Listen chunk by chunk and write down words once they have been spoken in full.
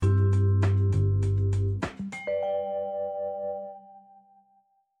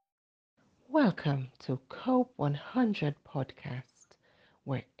Welcome to Cope 100 podcast,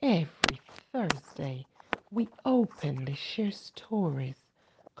 where every Thursday we openly share stories,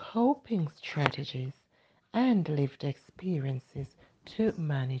 coping strategies, and lived experiences to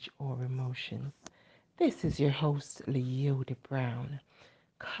manage our emotions. This is your host, Leody Brown,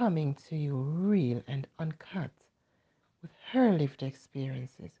 coming to you real and uncut with her lived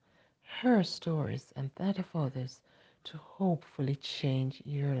experiences, her stories, and that of others to hopefully change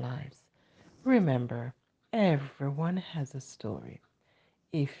your lives. Remember, everyone has a story.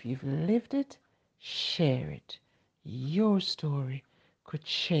 If you've lived it, share it. Your story could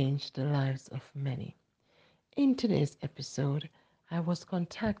change the lives of many. In today's episode, I was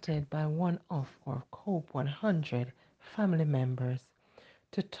contacted by one of our COPE 100 family members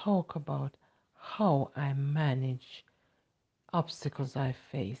to talk about how I manage obstacles I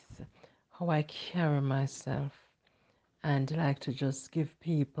face, how I carry myself, and like to just give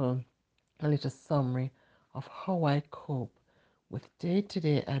people a little summary of how I cope with day to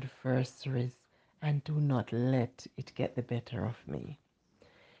day adversaries and do not let it get the better of me.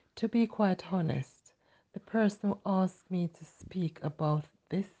 To be quite honest, the person who asked me to speak about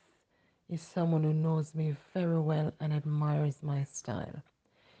this is someone who knows me very well and admires my style.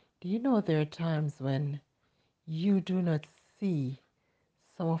 Do you know there are times when you do not see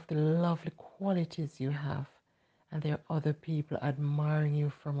some of the lovely qualities you have, and there are other people admiring you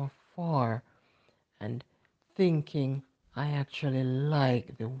from afar and thinking, I actually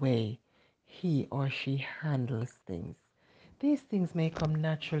like the way he or she handles things. These things may come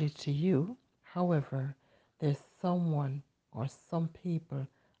naturally to you, however, there's someone or some people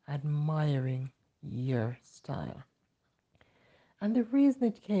admiring your style. And the reason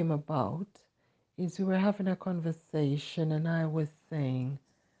it came about is we were having a conversation and I was saying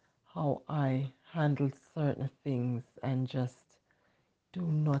how I handle certain things and just do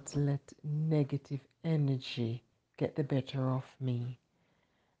not let negative energy get the better of me.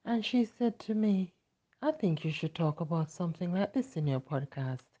 And she said to me, I think you should talk about something like this in your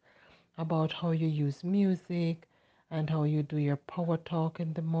podcast about how you use music and how you do your power talk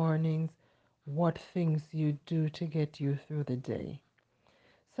in the mornings, what things you do to get you through the day.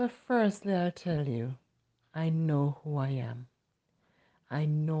 So, firstly, I'll tell you, I know who I am. I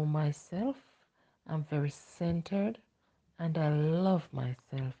know myself. I'm very centered and I love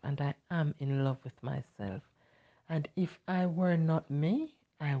myself and I am in love with myself. And if I were not me,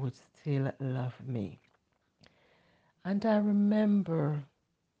 I would still love me. And I remember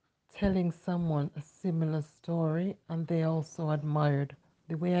telling someone a similar story and they also admired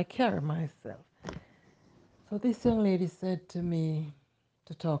the way I carry myself. So this young lady said to me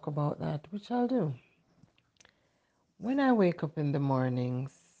to talk about that, which I'll do. When I wake up in the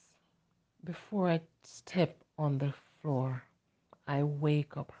mornings, before I step on the floor, I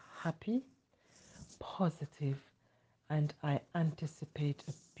wake up happy, positive, and I anticipate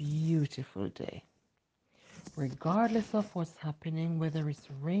a beautiful day. Regardless of what's happening, whether it's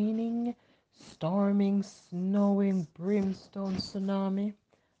raining, storming, snowing, brimstone, tsunami,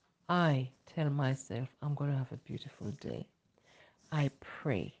 I tell myself I'm going to have a beautiful day. I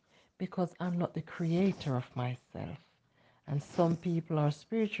pray because I'm not the creator of myself. And some people are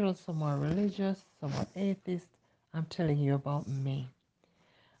spiritual, some are religious, some are atheists. I'm telling you about me.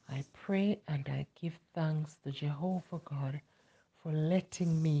 I pray and I give thanks to Jehovah God for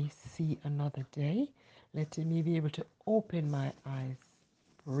letting me see another day, letting me be able to open my eyes,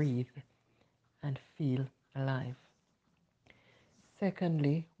 breathe, and feel alive.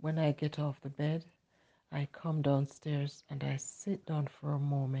 Secondly, when I get off the bed, I come downstairs and I sit down for a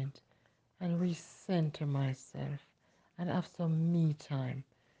moment and recenter myself and have some me time.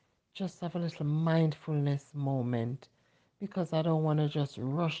 Just have a little mindfulness moment because I don't want to just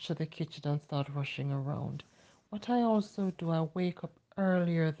rush to the kitchen and start rushing around. What I also do, I wake up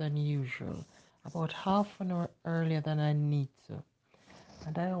earlier than usual, about half an hour earlier than I need to.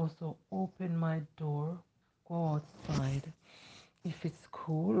 And I also open my door, go outside. If it's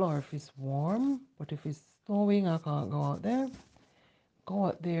cool or if it's warm, but if it's snowing, I can't go out there. Go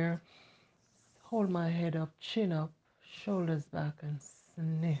out there, hold my head up, chin up, shoulders back, and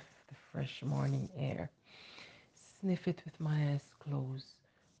sniff the fresh morning air. Sniff it with my eyes closed.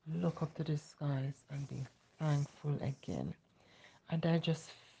 Look up to the skies and be thankful again. And I just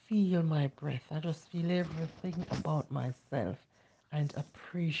feel my breath. I just feel everything about myself and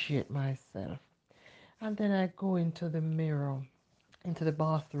appreciate myself. And then I go into the mirror, into the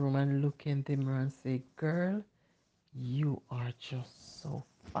bathroom and look in the mirror and say, girl, you are just so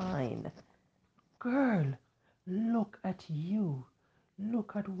fine. Girl, look at you.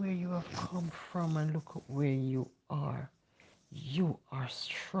 Look at where you have come from and look at where you are. You are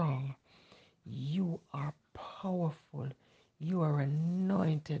strong. You are powerful. You are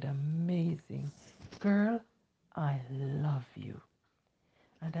anointed, amazing. Girl, I love you.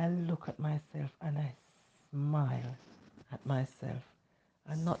 And I look at myself and I smile at myself.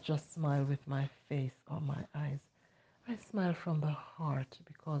 And not just smile with my face or my eyes. I smile from the heart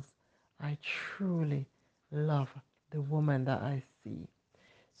because I truly love the woman that I see.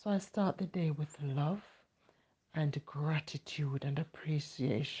 So I start the day with love and gratitude and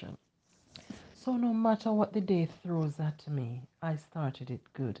appreciation. So no matter what the day throws at me, I started it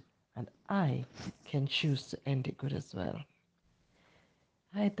good and I can choose to end it good as well.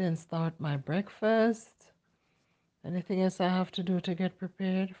 I then start my breakfast, anything else I have to do to get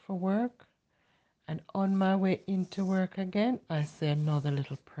prepared for work. And on my way into work again, I say another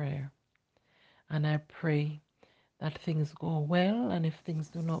little prayer. And I pray that things go well. And if things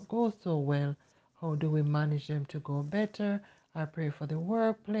do not go so well, how do we manage them to go better? I pray for the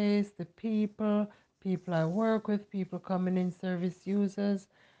workplace, the people I work with, people coming in, service users.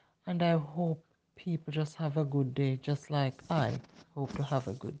 And I hope people just have a good day, just like I hope to have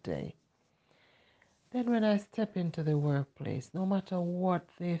a good day. Then, when I step into the workplace, no matter what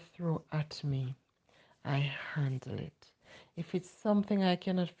they throw at me, I handle it. If it's something I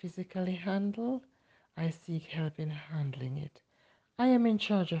cannot physically handle, I seek help in handling it. I am in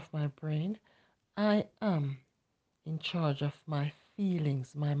charge of my brain. I am in charge of my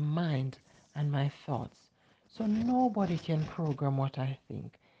feelings, my mind, and my thoughts. So nobody can program what I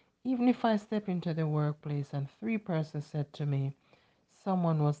think. Even if I step into the workplace and three persons said to me,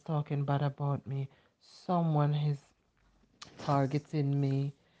 someone was talking bad about me, someone is targeting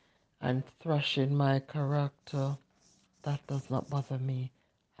me and thrashing my character, that does not bother me.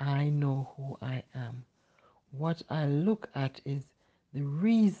 I know who I am. What I look at is the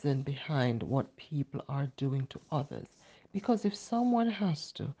reason behind what people are doing to others. Because if someone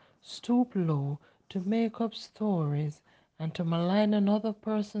has to stoop low to make up stories and to malign another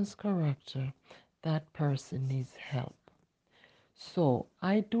person's character, that person needs help. So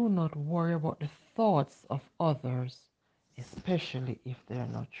I do not worry about the thoughts of others, especially if they're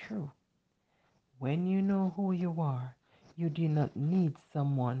not true. When you know who you are, you do not need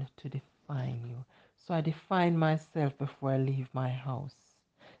someone to define you. So I define myself before I leave my house.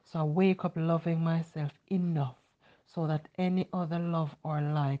 So I wake up loving myself enough so that any other love or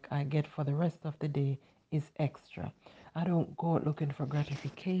like I get for the rest of the day is extra. I don't go out looking for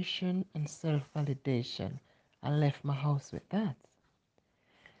gratification and self validation. I left my house with that.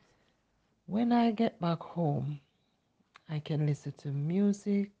 When I get back home, I can listen to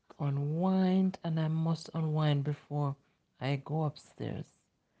music, unwind, and I must unwind before I go upstairs.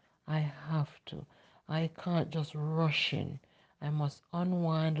 I have to. I can't just rush in. I must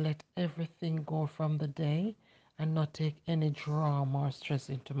unwind, let everything go from the day, and not take any drama or stress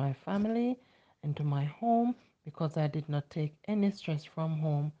into my family, into my home, because I did not take any stress from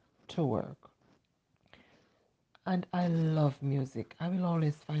home to work. And I love music. I will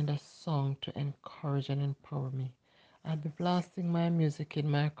always find a song to encourage and empower me. I'll be blasting my music in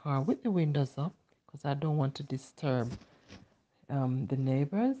my car with the windows up because I don't want to disturb the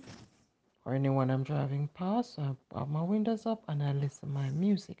neighbors or anyone I'm driving past. So I have my windows up and I listen to my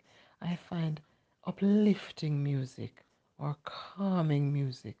music. I find uplifting music or calming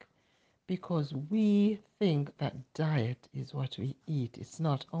music because we think that diet is what we eat. It's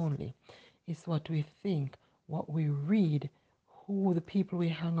not only, it's what we think, what we read, who the people we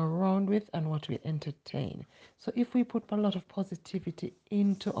hang around with, and what we entertain. So if we put a lot of positivity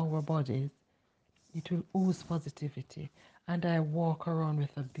into our bodies, it will ooze positivity. And I walk around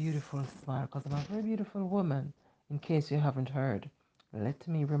with a beautiful smile because I'm a very beautiful woman, in case you haven't heard. Let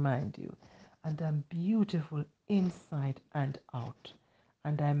me remind you. And I'm beautiful inside and out.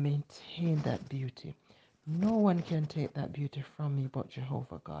 And I maintain that beauty. No one can take that beauty from me but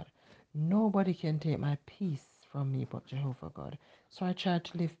Jehovah God. Nobody can take my peace from me but Jehovah God. So I try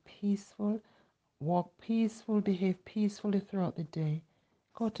to live peaceful, walk peaceful, behave peacefully throughout the day,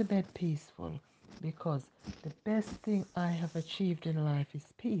 go to bed peaceful, because the best thing I have achieved in life is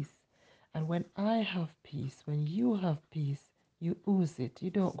peace. And when I have peace, when you have peace, you ooze it. You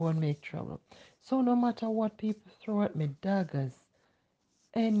don't go and make trouble. So no matter what people throw at me, daggers,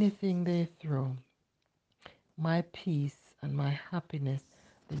 anything they throw, my peace and my happiness,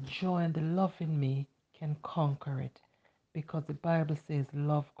 the joy and the love in me can conquer it. Because the Bible says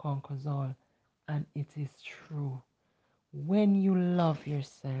love conquers all. And it is true. When you love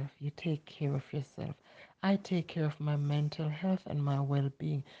yourself, you take care of yourself. I take care of my mental health and my well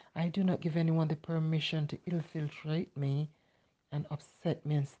being. I do not give anyone the permission to infiltrate me and upset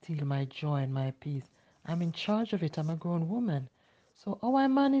me and steal my joy and my peace. I'm in charge of it. I'm a grown woman. So, how I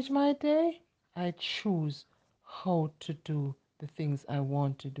manage my day? I choose how to do the things I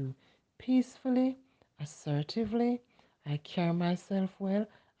want to do peacefully, assertively. I carry myself well.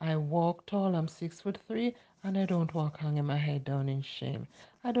 I walk tall. I'm 6'3", and I don't walk hanging my head down in shame.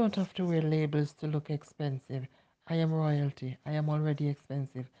 I don't have to wear labels to look expensive. I am royalty. I am already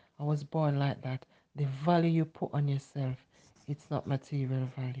expensive. I was born like that. The value you put on yourself, it's not material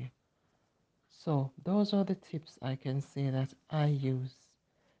value. So, those are the tips I can say that I use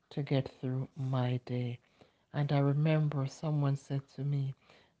to get through my day. And I remember someone said to me,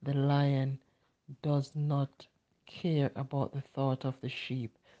 the lion does not care about the thought of the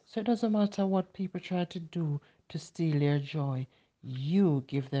sheep. So it doesn't matter what people try to do to steal your joy. You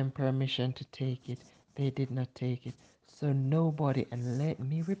give them permission to take it. They did not take it. So nobody, and let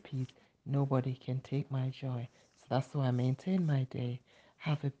me repeat, nobody can take my joy. So that's why I maintain my day.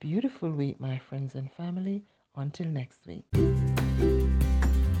 Have a beautiful week, my friends and family. Until next week.